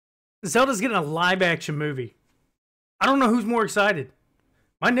Zelda's getting a live action movie. I don't know who's more excited.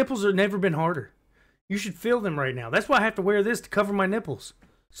 My nipples have never been harder. You should feel them right now. That's why I have to wear this to cover my nipples.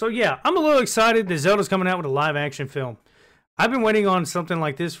 So yeah, I'm a little excited that Zelda's coming out with a live action film. I've been waiting on something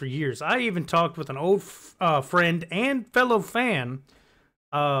like this for years. I even talked with an old friend and fellow fan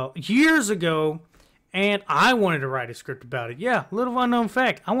years ago, and I wanted to write a script about it. Yeah, little unknown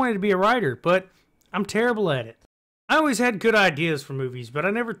fact. I wanted to be a writer, but I'm terrible at it. I always had good ideas for movies, but I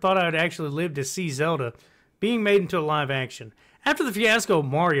never thought I would actually live to see Zelda being made into a live action. After the fiasco of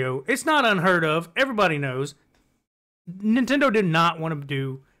Mario, it's not unheard of. Everybody knows Nintendo did not want to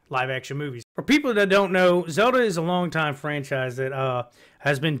do live action movies. For people that don't know, Zelda is a long-time franchise that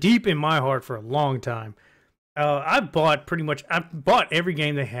has been deep in my heart for a long time. I bought every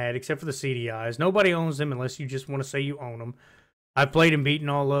game they had except for the CDIs. Nobody owns them unless you just want to say you own them. I've played and beaten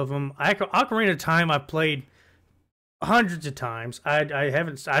all of them. Ocarina of Time I've played hundreds of times.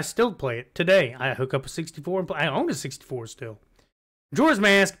 I still play it today. I hook up a 64 and play. I own a 64 still. Majora's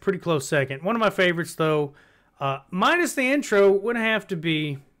Mask, pretty close second. One of my favorites though, minus the intro, would have to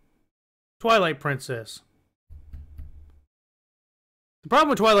be Twilight Princess. The problem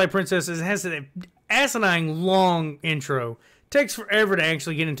with Twilight Princess is it has an asinine long intro. It takes forever to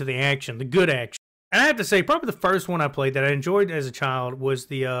actually get into the action, the good action. And I have to say, probably the first one I played that I enjoyed as a child was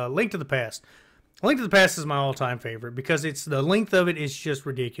the Link to the Past. Link to the Past is my all-time favorite because the length of it is just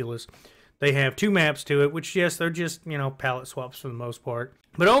ridiculous. They have 2 maps to it, which, yes, they're just, palette swaps for the most part.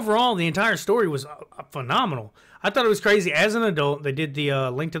 But overall, the entire story was phenomenal. I thought it was crazy. As an adult, they did the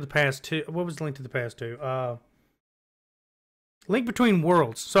Link to the Past 2. What was Link to the Past 2? Link Between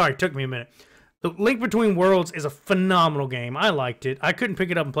Worlds. Sorry, it took me a minute. The Link Between Worlds is a phenomenal game. I liked it. I couldn't pick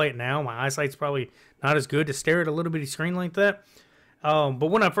it up and play it now. My eyesight's probably not as good to stare at a little bitty screen like that.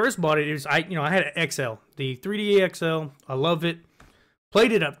 But when I first bought it, I had an XL, the 3D XL. I love it.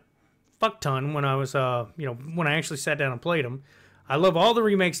 Played it a fuck ton when I was, when I actually sat down and played them. I love all the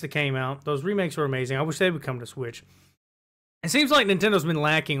remakes that came out. Those remakes were amazing. I wish they would come to Switch. It seems like Nintendo's been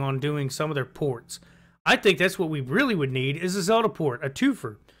lacking on doing some of their ports. I think that's what we really would need is a Zelda port, a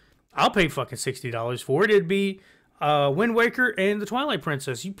twofer. I'll pay fucking $60 for it. It'd be Wind Waker and the Twilight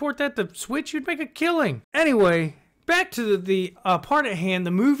Princess. You port that to Switch, you'd make a killing. Anyway, back to the part at hand.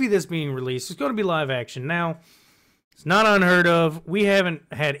 The movie that's being released is going to be live action. Now, it's not unheard of. We haven't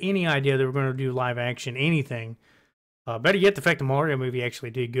had any idea that we're going to do live action anything. Better yet, the fact the Mario movie actually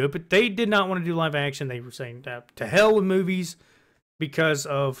did good, but they did not want to do live action. They were saying to hell with movies because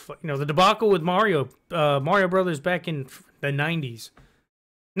of the debacle with Mario Brothers back in the 90s.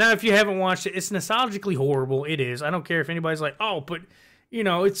 Now, if you haven't watched it, it's nostalgically horrible. It is. I don't care if anybody's like, oh, but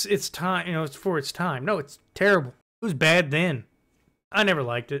it's time. It's for its time. No, it's terrible. It was bad then. I never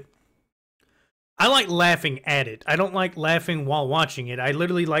liked it. I like laughing at it. I don't like laughing while watching it. I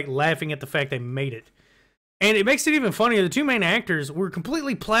literally like laughing at the fact they made it. And it makes it even funnier. The 2 main actors were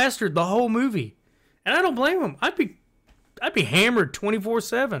completely plastered the whole movie. And I don't blame them. I'd be hammered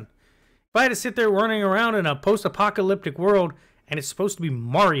 24/7. If I had to sit there running around in a post-apocalyptic world and it's supposed to be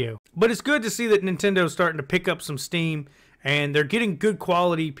Mario. But it's good to see that Nintendo's starting to pick up some steam and they're getting good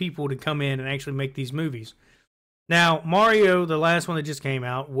quality people to come in and actually make these movies. Now, Mario, the last one that just came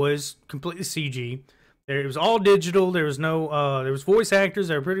out, was completely CG. It was all digital. There was no, there was voice actors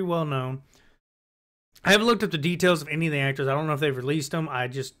that are pretty well known. I haven't looked up the details of any of the actors. I don't know if they've released them. I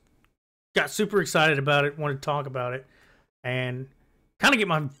just got super excited about it, wanted to talk about it, and kind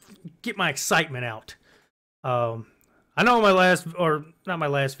of get my excitement out. I know on my last, or not my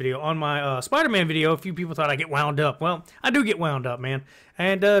last video, on my Spider-Man video, a few people thought I get wound up. Well, I do get wound up, man.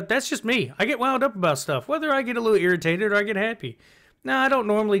 And that's just me. I get wound up about stuff, whether I get a little irritated or I get happy. Now, I don't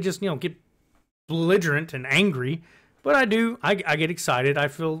normally just, get belligerent and angry, but I do. I get excited. I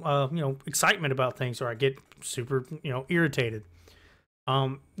feel, excitement about things, or I get super, irritated.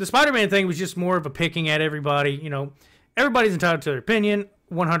 The Spider-Man thing was just more of a picking at everybody. Everybody's entitled to their opinion,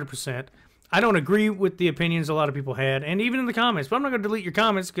 100%. I don't agree with the opinions a lot of people had, and even in the comments. But I'm not going to delete your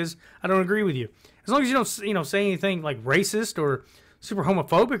comments because I don't agree with you. As long as you don't, say anything like racist or super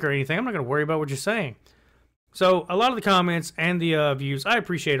homophobic or anything, I'm not going to worry about what you're saying. So a lot of the comments and the views, I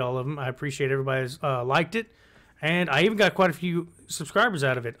appreciate all of them. I appreciate everybody's liked it, and I even got quite a few subscribers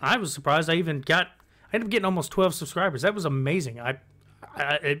out of it. I was surprised. I ended up getting almost 12 subscribers. That was amazing.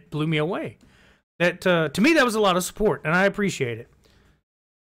 It blew me away. That to me, that was a lot of support, and I appreciate it.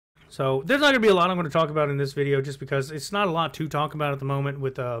 So there's not going to be a lot I'm going to talk about in this video just because it's not a lot to talk about at the moment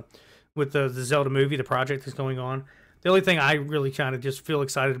with the Zelda movie, the project that's going on. The only thing I really kind of just feel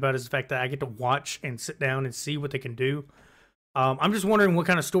excited about is the fact that I get to watch and sit down and see what they can do. I'm just wondering what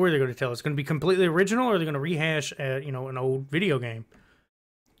kind of story they're going to tell. It's going to be completely original, or they're going to rehash, an old video game.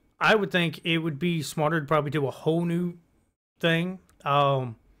 I would think it would be smarter to probably do a whole new thing.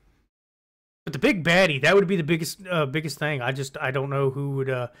 But the big baddie, that would be the biggest thing. I don't know who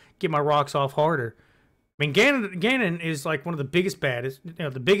would get my rocks off harder. I mean, Ganon is like one of the biggest baddest,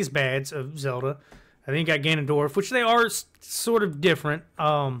 the biggest bads of Zelda. I think you got Ganondorf, which they are sort of different.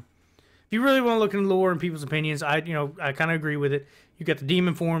 If you really want to look into lore and people's opinions, I kind of agree with it. You got the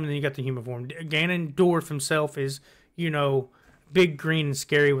demon form, and then you got the human form. Ganondorf himself is, big, green, and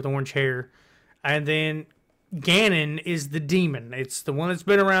scary with orange hair, and then Ganon is the demon. It's the one that's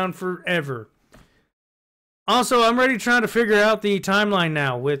been around forever. Also, I'm ready trying to figure out the timeline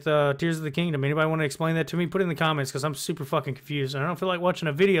now with Tears of the Kingdom. Anybody want to explain that to me? Put it in the comments, because I'm super fucking confused. I don't feel like watching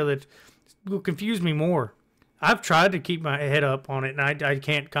a video that will confuse me more. I've tried to keep my head up on it, and I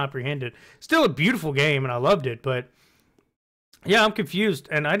can't comprehend it. Still a beautiful game, and I loved it, but yeah, I'm confused.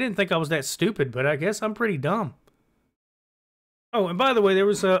 And I didn't think I was that stupid, but I guess I'm pretty dumb. Oh, and by the way, there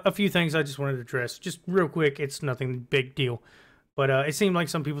was a few things I just wanted to address. Just real quick, it's nothing big deal. But it seemed like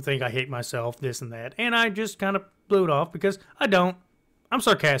some people think I hate myself, this and that. And I just kind of blew it off because I don't. I'm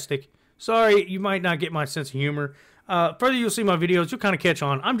sarcastic. Sorry, you might not get my sense of humor. Further you'll see my videos, you'll kind of catch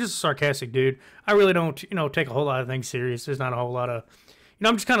on. I'm just a sarcastic dude. I really don't, take a whole lot of things serious. There's not a whole lot of,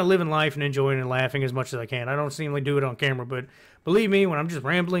 I'm just kind of living life and enjoying and laughing as much as I can. I don't seem to do it on camera, but believe me, when I'm just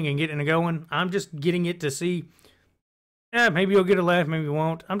rambling and getting it going, I'm just getting it to see. Yeah, maybe you'll get a laugh, maybe you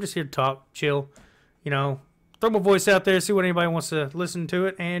won't. I'm just here to talk, chill, throw my voice out there, see what anybody wants to listen to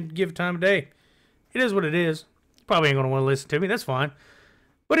it, and give it time of day. It is what it is. Probably ain't going to want to listen to me. That's fine.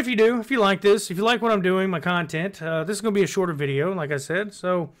 But if you do, if you like this, if you like what I'm doing, my content, this is going to be a shorter video, like I said.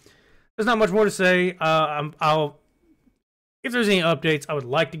 So there's not much more to say. If there's any updates, I would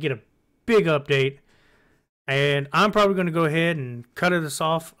like to get a big update. And I'm probably going to go ahead and cut this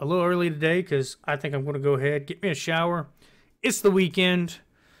off a little early today because I think I'm going to go ahead, get me a shower. It's the weekend.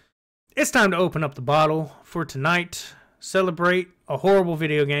 It's time to open up the bottle for tonight. Celebrate a horrible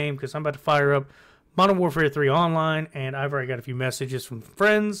video game because I'm about to fire up Modern Warfare 3 online, and I've already got a few messages from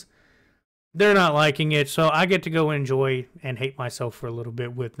friends. They're not liking it, so I get to go enjoy and hate myself for a little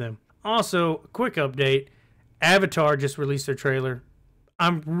bit with them. Also, quick update. Avatar just released their trailer.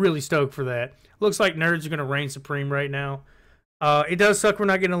 I'm really stoked for that. Looks like nerds are going to reign supreme right now. It does suck we're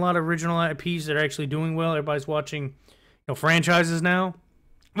not getting a lot of original IPs that are actually doing well. Everybody's watching franchises now.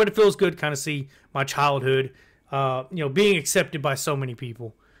 But it feels good to kind of see my childhood being accepted by so many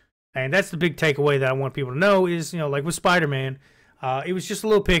people. And that's the big takeaway that I want people to know is, like with Spider-Man, it was just a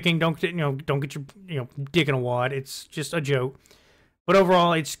little picking. Don't get your dick in a wad. It's just a joke. But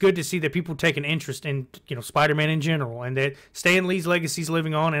overall, it's good to see that people take an interest in, Spider-Man in general, and that Stan Lee's legacy is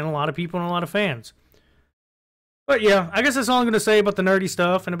living on, and a lot of people and a lot of fans. But yeah, I guess that's all I'm going to say about the nerdy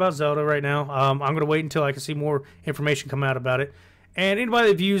stuff and about Zelda right now. I'm going to wait until I can see more information come out about it. And anybody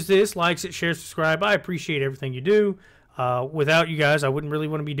that views this, likes it, shares, subscribe, I appreciate everything you do. Without you guys, I wouldn't really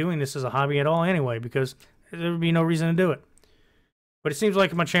want to be doing this as a hobby at all anyway, because there would be no reason to do it. But it seems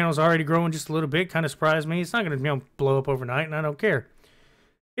like my channel's already growing just a little bit. Kind of surprised me. It's not going to blow up overnight, and I don't care.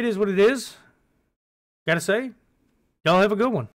 It is what it is. Gotta say, y'all have a good one.